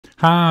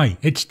Hi,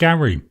 it's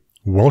Gary.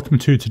 Welcome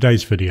to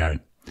today's video.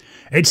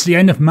 It's the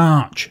end of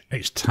March.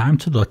 It's time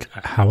to look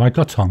at how I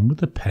got on with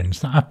the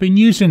pens that I've been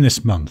using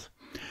this month.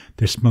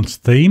 This month's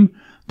theme,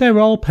 they're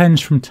all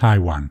pens from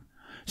Taiwan.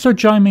 So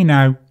join me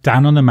now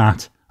down on the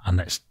mat and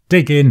let's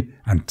dig in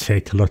and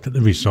take a look at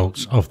the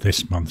results of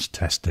this month's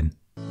testing.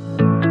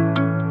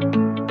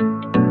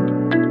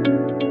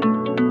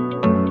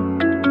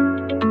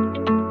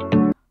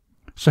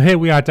 So here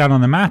we are down on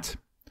the mat.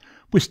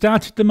 We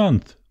started the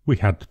month. We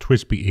had the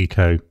TWSBI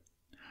Eco,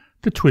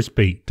 the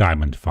TWSBI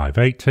Diamond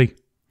 580,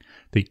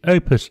 the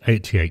Opus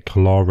 88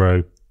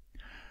 Koloro,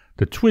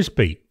 the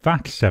TWSBI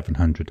VAC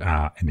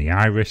 700R in the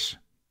Iris,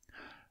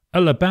 a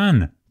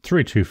Laban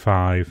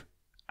 325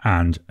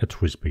 and a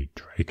TWSBI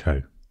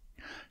Draco.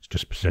 Let's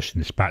just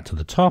position this back to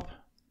the top.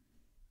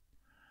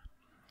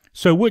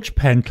 So which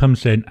pen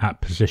comes in at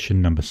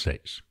position number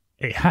 6?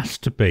 It has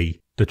to be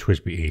the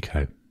TWSBI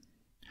Eco.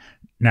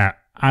 Now,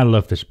 I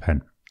love this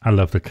pen. I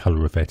love the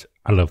colour of it.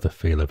 I love the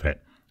feel of it.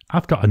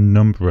 I've got a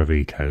number of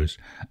Ecos,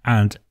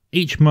 and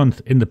each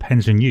month in the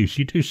pens in use,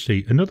 you do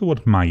see another one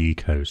of my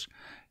Ecos.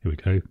 Here we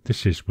go.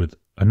 This is with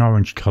an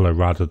orange colour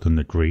rather than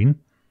the green.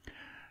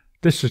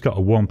 This has got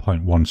a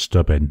 1.1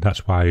 stub in.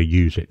 That's why I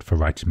use it for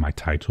writing my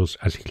titles,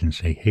 as you can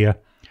see here,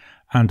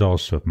 and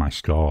also my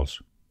scores.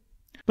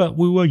 But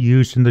we were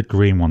using the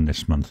green one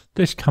this month.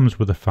 This comes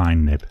with a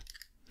fine nib.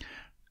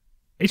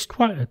 It's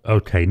quite an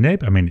okay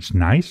nib. I mean, it's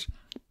nice,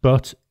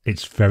 but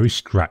it's very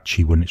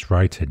scratchy when it's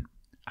writing.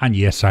 And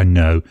yes, I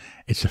know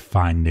it's a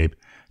fine nib,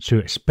 so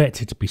you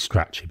expect it to be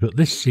scratchy, but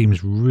this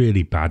seems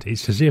really bad.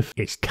 It's as if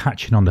it's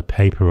catching on the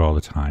paper all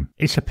the time.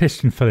 It's a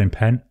piston filling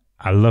pen.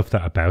 I love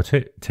that about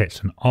it. It takes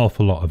an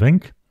awful lot of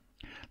ink.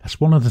 That's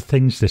one of the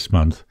things this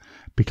month,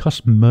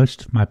 because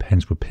most of my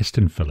pens were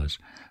piston fillers,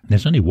 and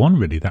there's only one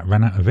really that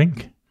ran out of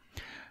ink.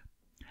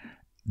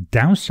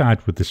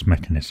 Downside with this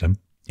mechanism,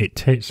 it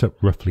takes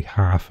up roughly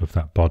half of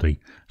that body,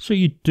 so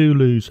you do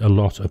lose a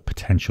lot of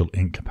potential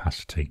ink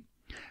capacity.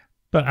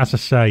 But as I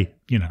say,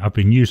 I've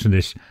been using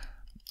this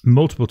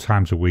multiple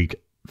times a week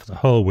for the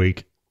whole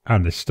week,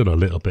 and there's still a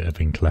little bit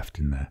of ink left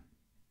in there.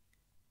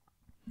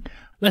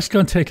 Let's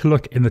go and take a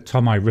look in the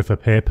Tomoe River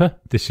paper.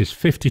 This is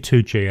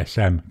 52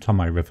 GSM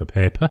Tomoe River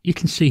paper. You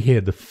can see here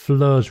the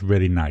flow's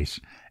really nice.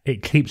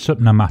 It keeps up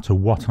no matter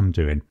what I'm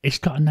doing. It's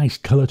got a nice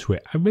colour to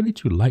it. I really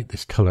do like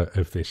this colour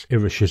of this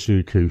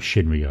Iroshizuku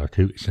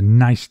Shin-Ryoko. It's a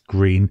nice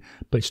green,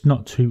 but it's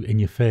not too in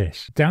your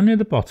face. Down near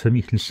the bottom,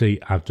 you can see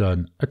I've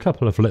done a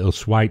couple of little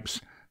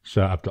swipes.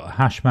 So I've got a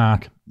hash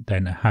mark,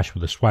 then a hash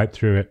with a swipe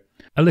through it,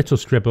 a little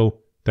scribble,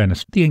 then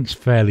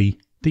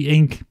the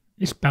ink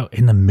is about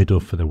in the middle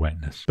for the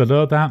wetness.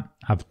 Below that,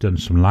 I've done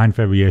some line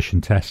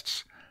variation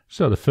tests.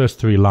 So the first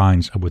 3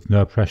 lines are with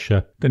no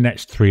pressure, the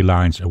next 3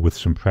 lines are with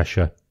some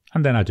pressure,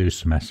 and then I do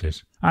some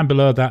S's. And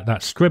below that,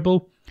 that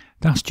scribble,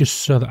 that's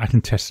just so that I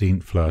can test the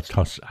ink flow,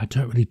 because I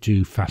don't really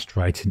do fast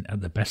writing at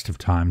the best of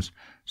times,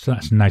 so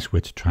that's a nice way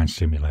to try and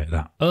simulate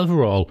that.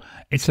 Overall,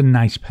 it's a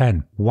nice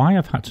pen. Why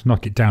I've had to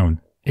knock it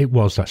down, it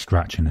was that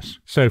scratchiness.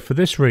 So for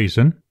this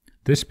reason,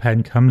 this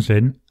pen comes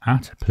in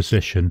at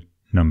position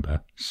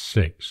number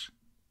 6.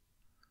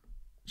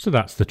 So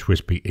that's the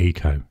TWSBI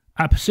Eco.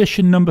 At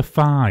position number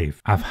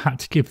 5, I've had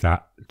to give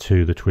that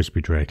to the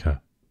TWSBI Draco.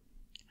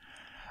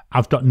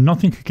 I've got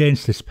nothing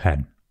against this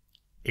pen.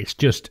 It's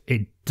just,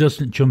 it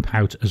doesn't jump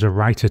out as a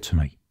writer to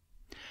me.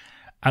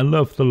 I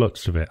love the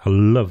looks of it. I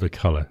love the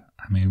colour.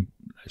 I mean,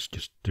 let's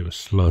just do a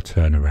slow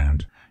turn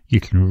around.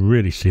 You can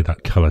really see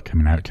that colour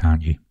coming out,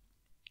 can't you?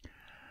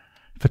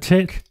 If I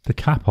take the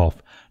cap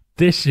off,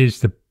 this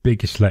is the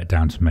biggest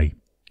letdown to me.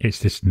 It's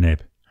this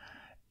nib.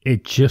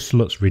 It just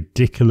looks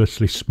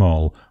ridiculously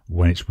small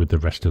when it's with the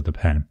rest of the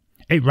pen.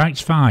 It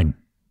writes fine.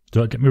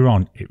 Don't get me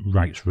wrong, it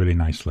writes really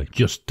nicely.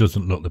 Just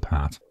doesn't look the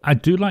part. I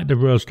do like the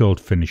rose gold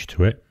finish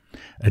to it.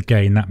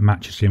 Again, that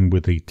matches in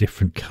with the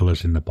different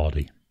colours in the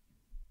body.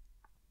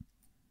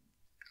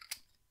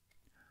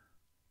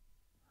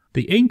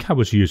 The ink I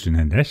was using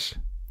in this,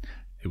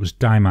 it was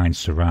Diamine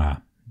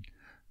Syrah.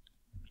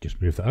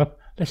 Just move that up.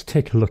 Let's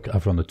take a look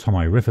over on the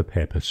Tomoe River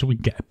paper so we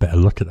can get a better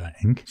look at that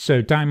ink.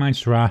 So Diamine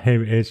Syrah,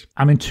 here it is.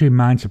 I'm in two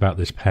minds about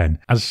this pen.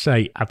 As I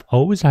say, I've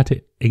always had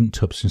it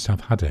inked up since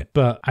I've had it,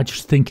 but I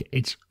just think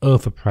it's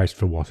overpriced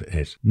for what it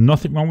is.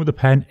 Nothing wrong with the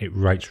pen. It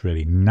writes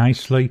really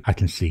nicely. I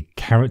can see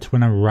character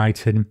when I'm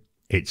writing.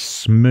 It's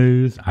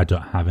smooth. I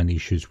don't have any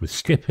issues with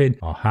skipping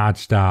or hard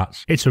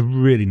starts. It's a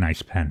really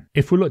nice pen.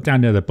 If we look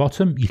down near the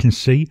bottom, you can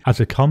see as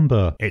a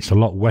combo, it's a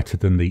lot wetter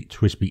than the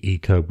TWSBI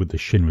Eco with the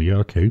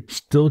Shin-Ryoko.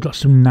 Still got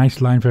some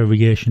nice line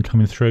variation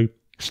coming through.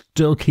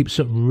 Still keeps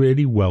up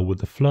really well with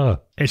the flow.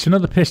 It's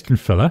another piston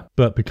filler,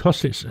 but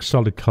because it's a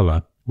solid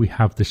colour, we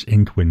have this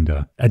ink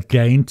window.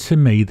 Again, to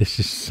me, this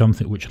is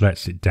something which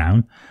lets it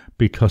down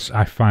because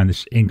I find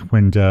this ink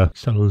window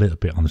is a little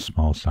bit on the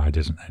small side,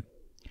 isn't it?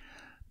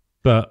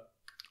 But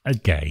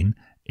again,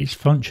 it's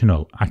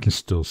functional. I can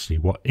still see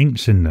what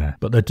ink's in there.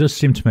 But there does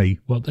seem to me,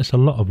 well, there's a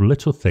lot of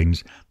little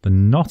things that are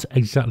not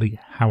exactly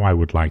how I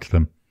would like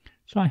them.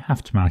 So I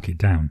have to mark it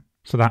down.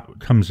 So that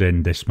comes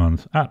in this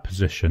month at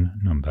position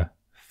number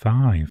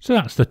 5. So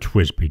that's the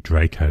TWSBI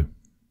Draco.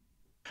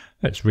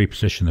 Let's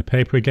reposition the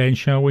paper again,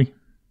 shall we?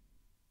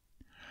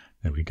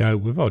 There we go.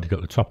 We've already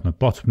got the top and the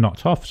bottom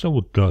knocked off, so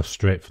we'll go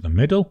straight for the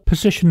middle.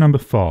 Position number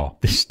 4.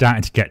 This is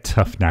starting to get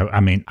tough now. I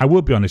mean, I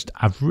will be honest,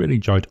 I've really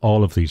enjoyed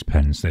all of these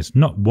pens. There's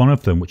not one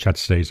of them which I'd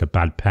say is a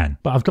bad pen,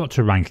 but I've got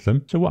to rank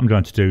them. So what I'm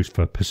going to do is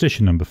for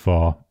position number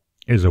 4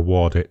 is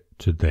award it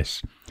to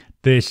this.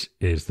 This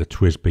is the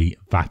TWSBI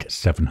VAC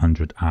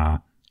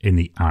 700R in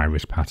the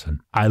iris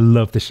pattern. I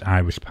love this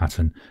iris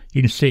pattern.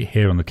 You can see it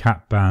here on the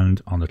cap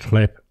band, on the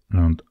clip,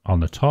 and on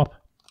the top.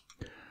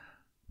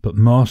 But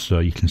more so,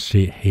 you can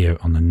see it here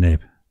on the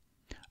nib.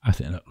 I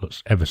think that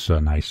looks ever so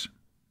nice.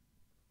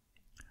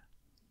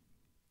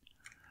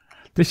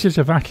 This is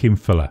a vacuum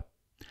filler.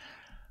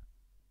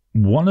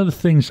 One of the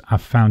things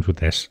I've found with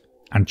this,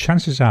 and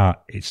chances are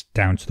it's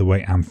down to the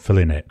way I'm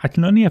filling it, I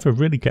can only ever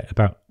really get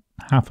about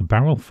half a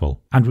barrel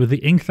full. And with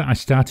the ink that I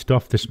started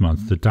off this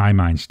month, the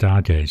Diamine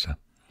Stargazer,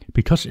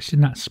 because it's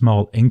in that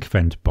small ink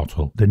vent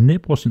bottle, the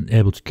nib wasn't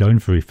able to go in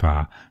very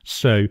far.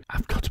 So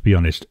I've got to be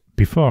honest,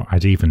 before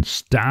I'd even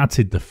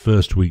started the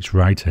first week's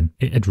writing,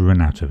 it had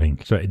run out of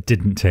ink, so it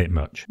didn't take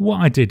much.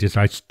 What I did is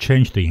I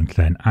changed the ink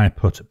then. I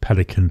put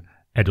Pelikan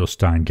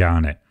Edelstein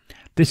Garnet.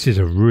 This is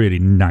a really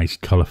nice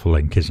colourful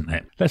ink, isn't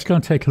it? Let's go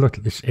and take a look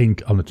at this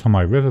ink on the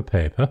Tomoe River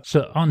paper.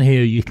 So on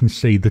here you can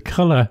see the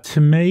colour, to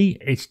me,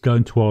 it's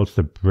going towards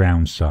the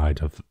brown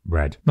side of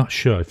red. Not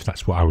sure if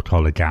that's what I would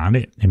call a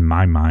garnet. In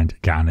my mind,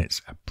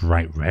 garnet's a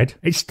bright red.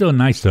 It's still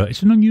nice though.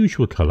 It's an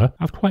unusual colour.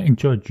 I've quite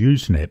enjoyed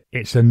using it.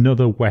 It's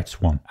another wet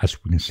one,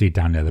 as we can see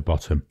down near the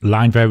bottom.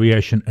 Line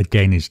variation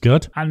again is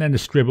good. And then the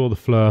scribble, the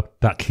fleur,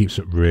 that keeps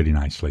it really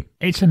nicely.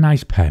 It's a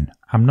nice pen.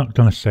 I'm not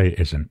going to say it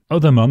isn't.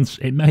 Other months,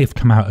 it may have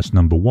come out as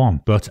number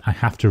 1, but I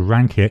have to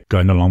rank it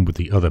going along with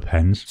the other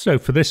pens. So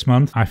for this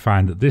month, I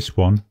find that this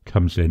one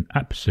comes in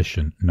at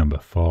position number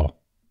 4.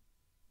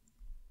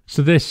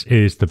 So this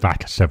is the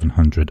VAC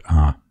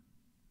 700R.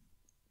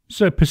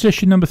 So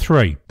position number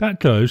 3, that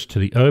goes to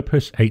the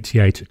Opus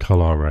 88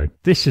 Koloro.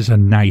 This is a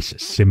nice,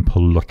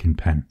 simple looking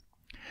pen.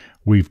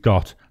 We've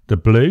got the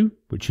blue,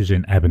 which is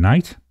in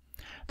ebonite.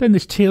 Then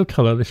this teal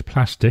colour, this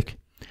plastic.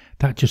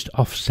 That just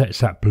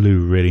offsets that blue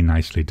really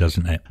nicely,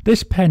 doesn't it?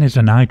 This pen is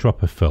an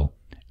eyedropper fill.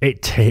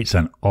 It takes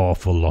an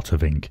awful lot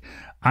of ink.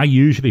 I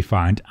usually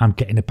find I'm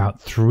getting about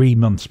 3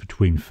 months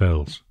between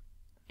fills.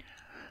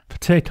 If I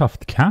take off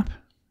the cap,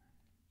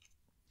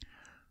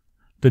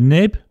 the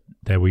nib,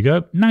 there we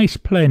go. Nice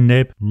plain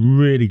nib.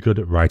 Really good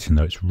at writing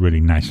though. It's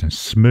really nice and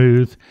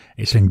smooth.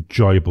 It's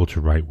enjoyable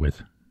to write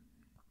with.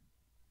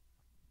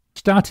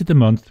 Started the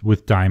month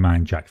with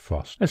Diamine Jack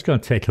Frost. Let's go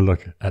and take a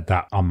look at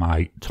that on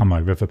my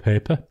Tomoe River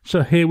paper.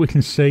 So here we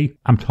can see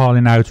I'm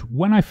calling out,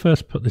 when I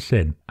first put this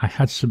in, I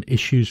had some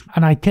issues,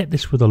 and I get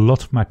this with a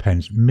lot of my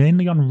pens,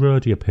 mainly on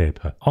Rhodia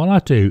paper. All I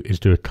do is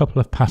do a couple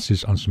of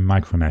passes on some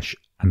micromesh,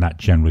 and that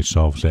generally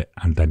solves it,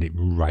 and then it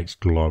writes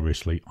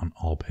gloriously on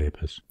all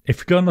papers. If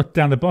you go and look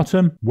down the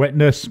bottom,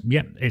 wetness,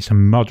 yep, it's a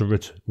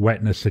moderate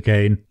wetness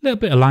again. A little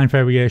bit of line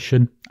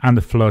variation, and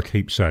the flow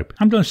keeps soap.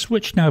 I'm going to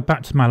switch now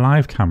back to my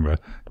live camera,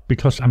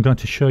 because I'm going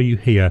to show you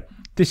here,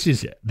 this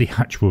is the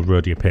actual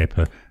Rhodia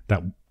paper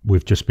that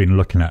we've just been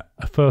looking at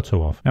a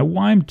photo of. Now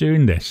why I'm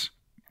doing this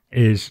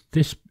is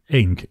this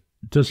ink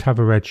does have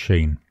a red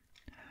sheen,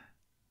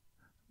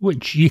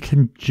 which you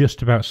can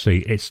just about see.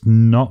 It's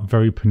not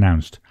very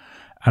pronounced,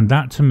 and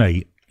that to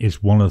me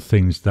is one of the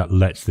things that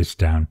lets this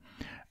down.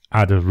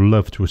 I'd have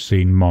loved to have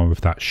seen more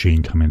of that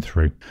sheen coming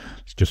through.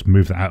 Let's just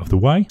move that out of the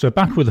way. So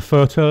back with the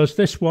photos,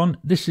 this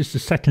is the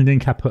second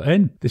ink I put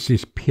in. This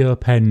is Pure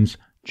Pen's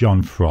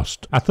John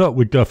Frost. I thought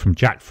we'd go from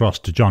Jack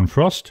Frost to John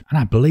Frost, and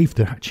I believe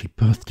they're actually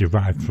both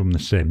derived from the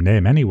same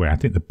name anyway. I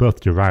think they're both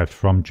derived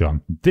from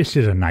John. This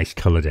is a nice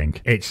coloured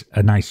ink. It's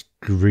a nice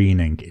green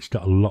ink. It's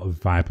got a lot of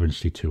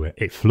vibrancy to it.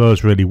 It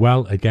flows really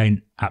well.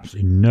 Again,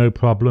 absolutely no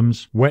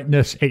problems.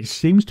 Wetness, it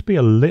seems to be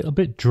a little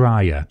bit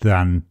drier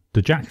than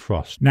the Jack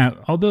Frost. Now,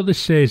 although this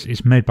says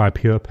it's made by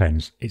Pure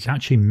Pens, it's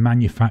actually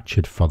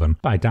manufactured for them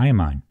by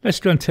Diamine. Let's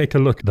go and take a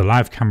look at the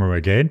live camera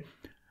again.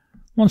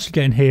 Once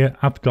again here,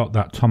 I've got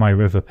that Tomoe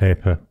River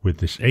paper with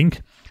this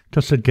ink,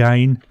 because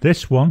again,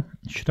 this one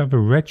should have a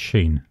red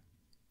sheen.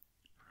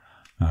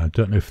 I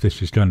don't know if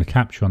this is going to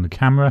capture on the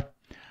camera.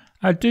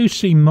 I do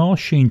see more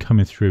sheen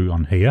coming through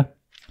on here,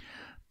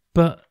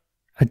 but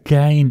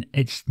again,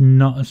 it's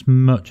not as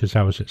much as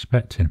I was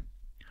expecting.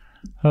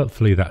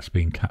 Hopefully that's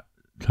been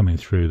coming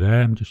through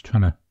there. I'm just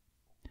trying to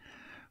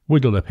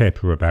wiggle the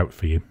paper about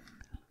for you.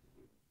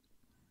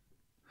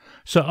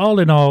 So all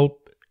in all,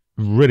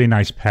 really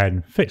nice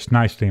pen, fits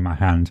nicely in my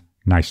hand,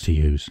 nice to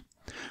use.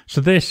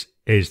 So this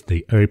is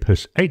the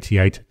Opus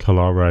 88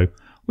 Koloro,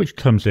 which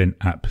comes in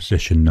at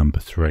position number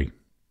 3.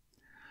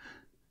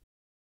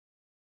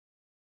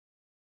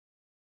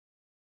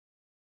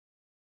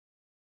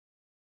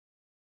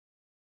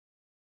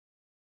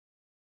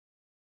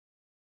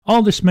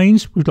 All this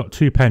means we've got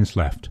 2 pens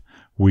left.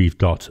 We've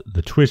got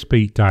the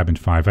TWSBI Diamond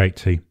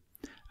 580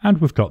 and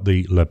we've got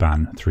the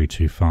Laban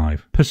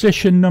 325.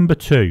 Position number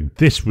 2.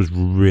 This was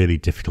really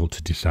difficult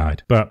to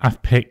decide, but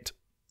I've picked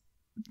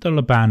the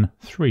Laban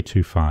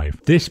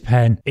 325. This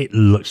pen, it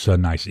looks so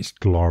nice, it's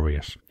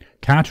glorious.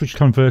 Cartridge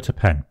converter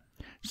pen.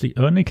 It's the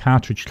only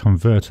cartridge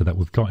converter that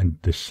we've got in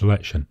this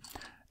selection.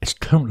 It's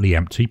currently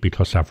empty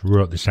because I've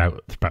wrote this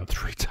out about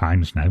 3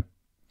 times now.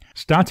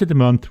 Started the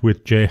month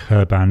with J.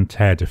 Herbin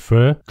Terre de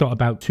Feu. Got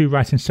about 2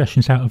 writing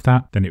sessions out of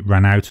that. Then it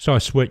ran out, so I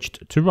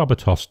switched to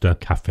Robert Oster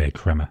Caffe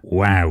Crema.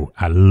 Wow,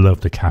 I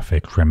love the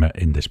Caffe Crema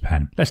in this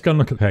pen. Let's go and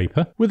look at the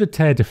paper. With the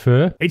Terre de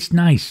Feu, it's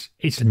nice.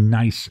 It's a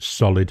nice,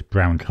 solid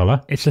brown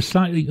colour. It's a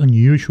slightly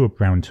unusual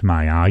brown to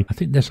my eye. I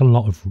think there's a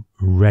lot of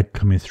red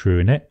coming through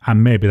in it.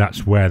 And maybe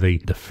that's where the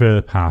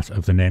fur part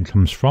of the name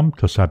comes from,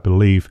 because I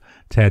believe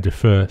Terre de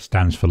Feu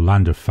stands for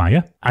Land of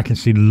Fire. I can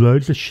see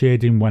loads of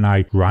shading when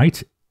I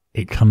write.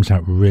 It comes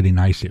out really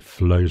nice, it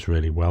flows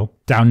really well.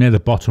 Down near the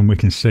bottom we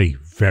can see,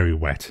 very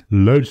wet.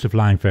 Loads of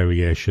line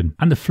variation,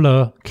 and the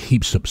flow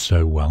keeps up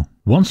so well.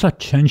 Once I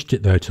changed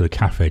it though to the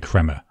Caffe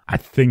Crema, I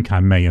think I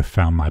may have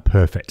found my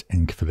perfect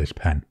ink for this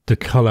pen. The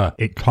colour,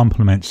 it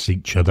complements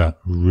each other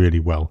really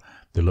well.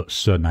 They look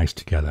so nice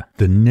together.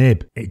 The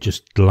nib, it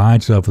just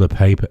glides over the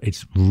paper.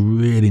 It's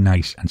really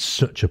nice and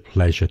such a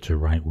pleasure to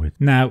write with.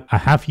 Now, I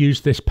have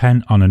used this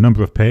pen on a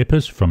number of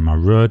papers, from my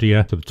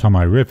Rhodia to the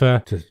Tomoe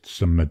River to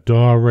some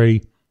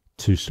Midori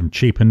to some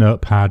cheaper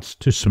notepads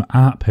to some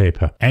art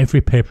paper.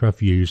 Every paper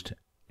I've used,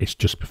 it's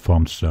just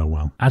performed so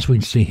well. As we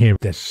can see here,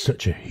 there's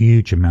such a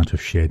huge amount of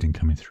shading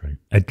coming through.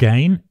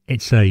 Again,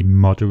 it's a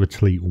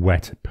moderately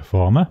wet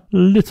performer.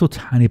 Little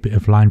tiny bit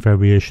of line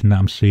variation that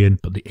I'm seeing,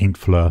 but the ink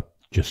flow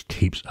just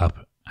keeps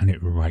up and it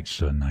writes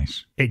so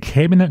nice. It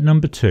came in at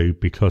number 2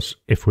 because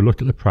if we look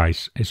at the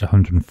price, it's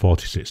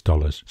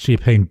 $146. So you're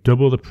paying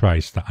double the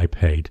price that I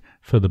paid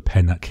for the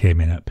pen that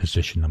came in at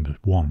position number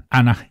 1.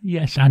 And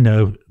yes, I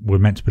know we're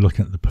meant to be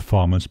looking at the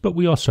performance, but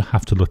we also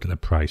have to look at the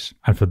price.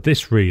 And for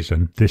this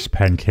reason, this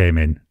pen came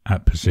in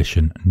at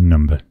position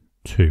number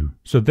 2.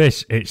 So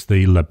it's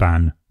the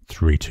Laban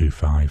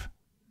 325.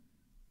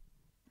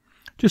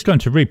 Just going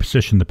to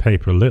reposition the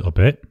paper a little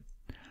bit.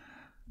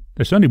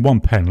 There's only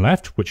one pen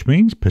left, which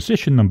means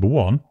position number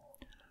 1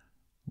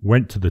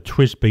 went to the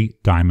TWSBI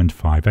Diamond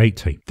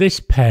 580. This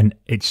pen,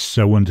 it's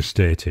so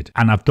understated.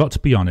 And I've got to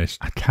be honest,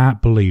 I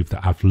can't believe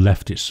that I've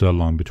left it so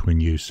long between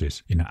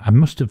uses. You know, I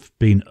must have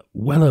been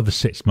well over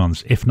 6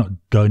 months, if not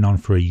going on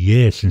for a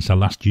year since I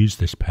last used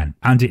this pen.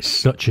 And it's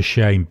such a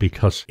shame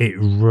because it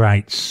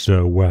writes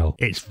so well.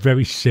 It's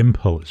very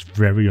simple. It's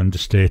very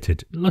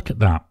understated. Look at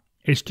that.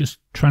 It's just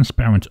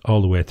transparent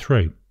all the way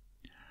through.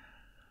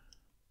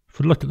 If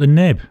we look at the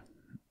nib,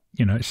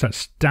 you know, it's that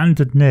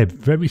standard nib,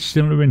 very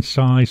similar in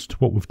size to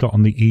what we've got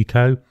on the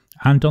Eco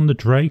and on the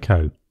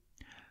Draco.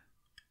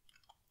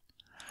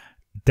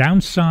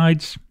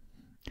 Downsides,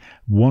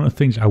 one of the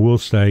things I will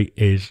say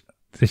is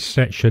this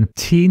section,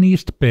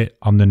 teeniest bit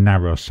on the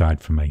narrow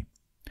side for me.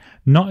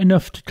 Not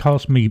enough to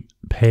cause me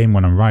pain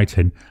when I'm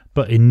writing,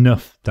 but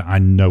enough that I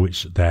know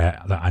it's there,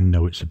 that I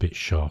know it's a bit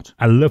short.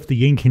 I love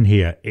the ink in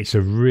here. It's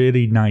a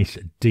really nice,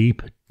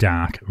 deep,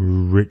 dark,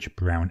 rich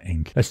brown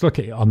ink. Let's look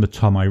at it on the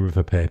Tomoe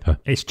River paper.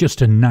 It's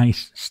just a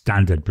nice,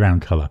 standard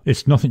brown colour.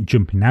 It's nothing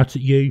jumping out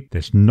at you.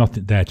 There's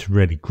nothing there to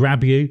really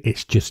grab you.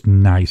 It's just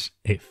nice.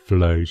 It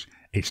flows.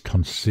 It's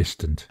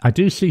consistent. I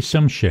do see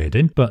some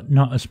shading, but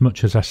not as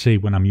much as I see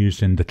when I'm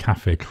using the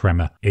Caffe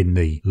Crema in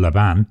the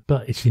Laban,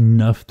 but it's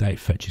enough that it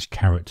fetches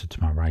character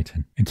to my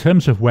writing. In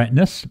terms of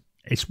wetness,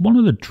 it's one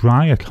of the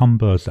drier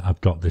combos that I've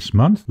got this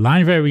month.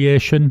 Line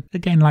variation,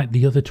 again like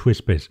the other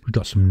TWSBIs, we've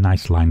got some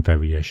nice line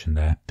variation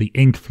there. The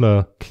ink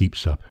flow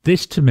keeps up.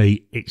 This to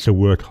me, it's a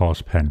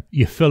workhorse pen.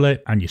 You fill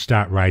it and you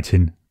start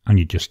writing and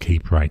you just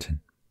keep writing.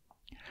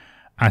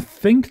 I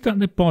think that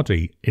the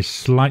body is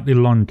slightly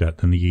longer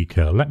than the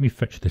Eco. Let me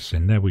fetch this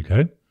in. There we go.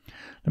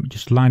 Let me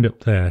just line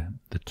up there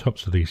the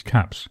tops of these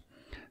caps.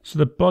 So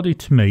the body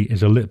to me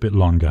is a little bit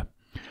longer,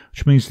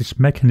 which means this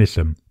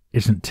mechanism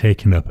isn't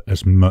taking up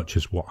as much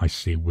as what I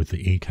see with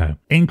the Eco.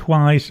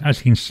 Ink-wise, as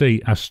you can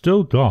see, I've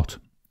still got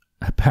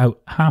about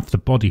half the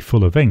body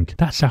full of ink.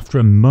 That's after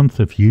a month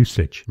of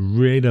usage.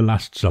 Really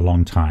lasts a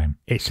long time.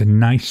 It's a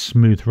nice,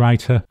 smooth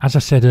writer. As I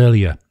said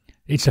earlier,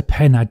 it's a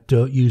pen I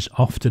don't use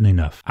often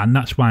enough, and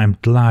that's why I'm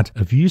glad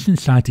of using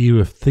this idea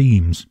of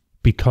themes,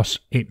 because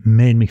it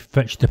made me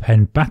fetch the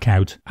pen back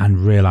out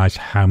and realise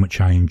how much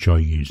I enjoy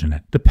using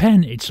it. The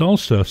pen, it's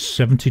also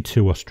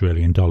 72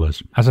 Australian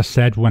dollars. As I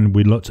said when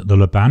we looked at the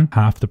Laban,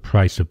 half the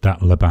price of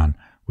that Laban,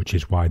 which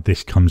is why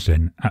this comes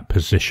in at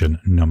position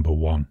number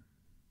 1.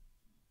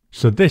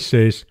 So this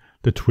is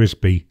the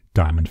TWSBI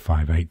Diamond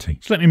 580.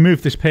 So let me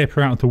move this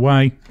paper out of the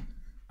way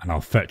and I'll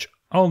fetch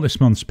all this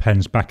month's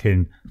pens back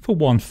in for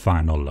one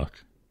final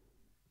look.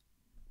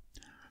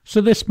 So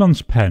this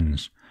month's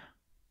pens.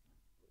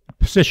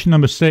 Position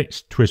number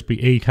 6,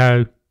 TWSBI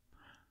Eco.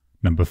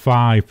 Number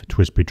 5,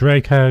 TWSBI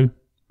Draco.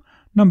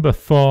 Number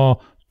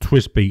 4,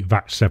 TWSBI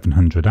VAC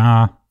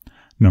 700R.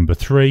 Number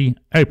 3,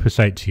 Opus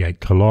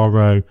 88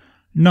 Koloro.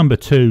 Number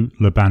 2,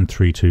 Laban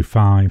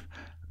 325.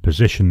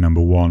 Position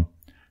number 1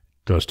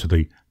 goes to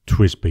the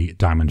TWSBI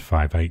Diamond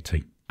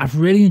 580. I've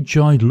really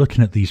enjoyed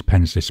looking at these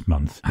pens this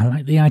month. I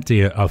like the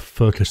idea of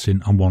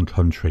focusing on one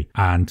country,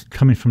 and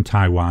coming from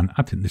Taiwan,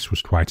 I think this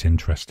was quite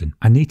interesting.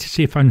 I need to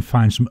see if I can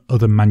find some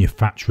other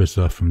manufacturers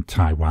though from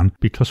Taiwan,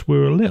 because we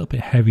were a little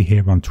bit heavy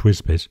here on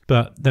TWSBIs,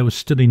 but there was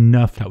still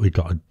enough that we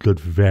got a good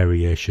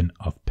variation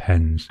of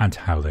pens and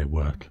how they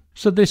work.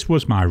 So this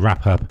was my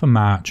wrap up for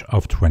March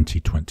of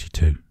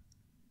 2022.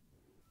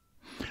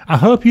 I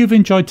hope you've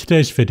enjoyed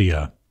today's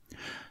video.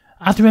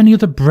 Are there any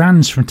other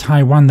brands from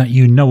Taiwan that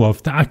you know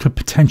of that I could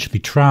potentially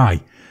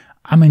try?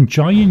 I'm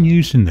enjoying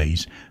using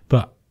these,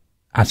 but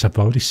as I've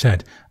already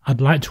said, I'd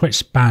like to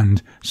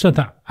expand so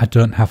that I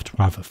don't have to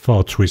have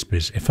 4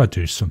 TWSBIs if I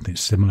do something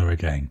similar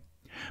again.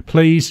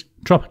 Please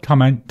drop a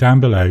comment down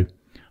below.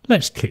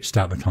 Let's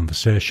kickstart the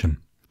conversation.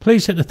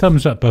 Please hit the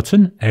thumbs up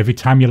button every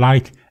time you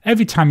like,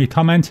 every time you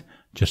comment.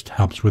 Just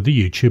helps with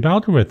the YouTube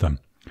algorithm.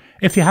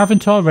 If you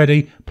haven't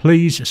already,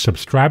 please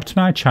subscribe to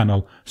my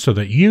channel so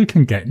that you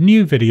can get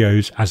new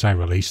videos as I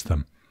release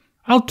them.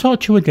 I'll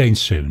talk to you again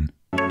soon.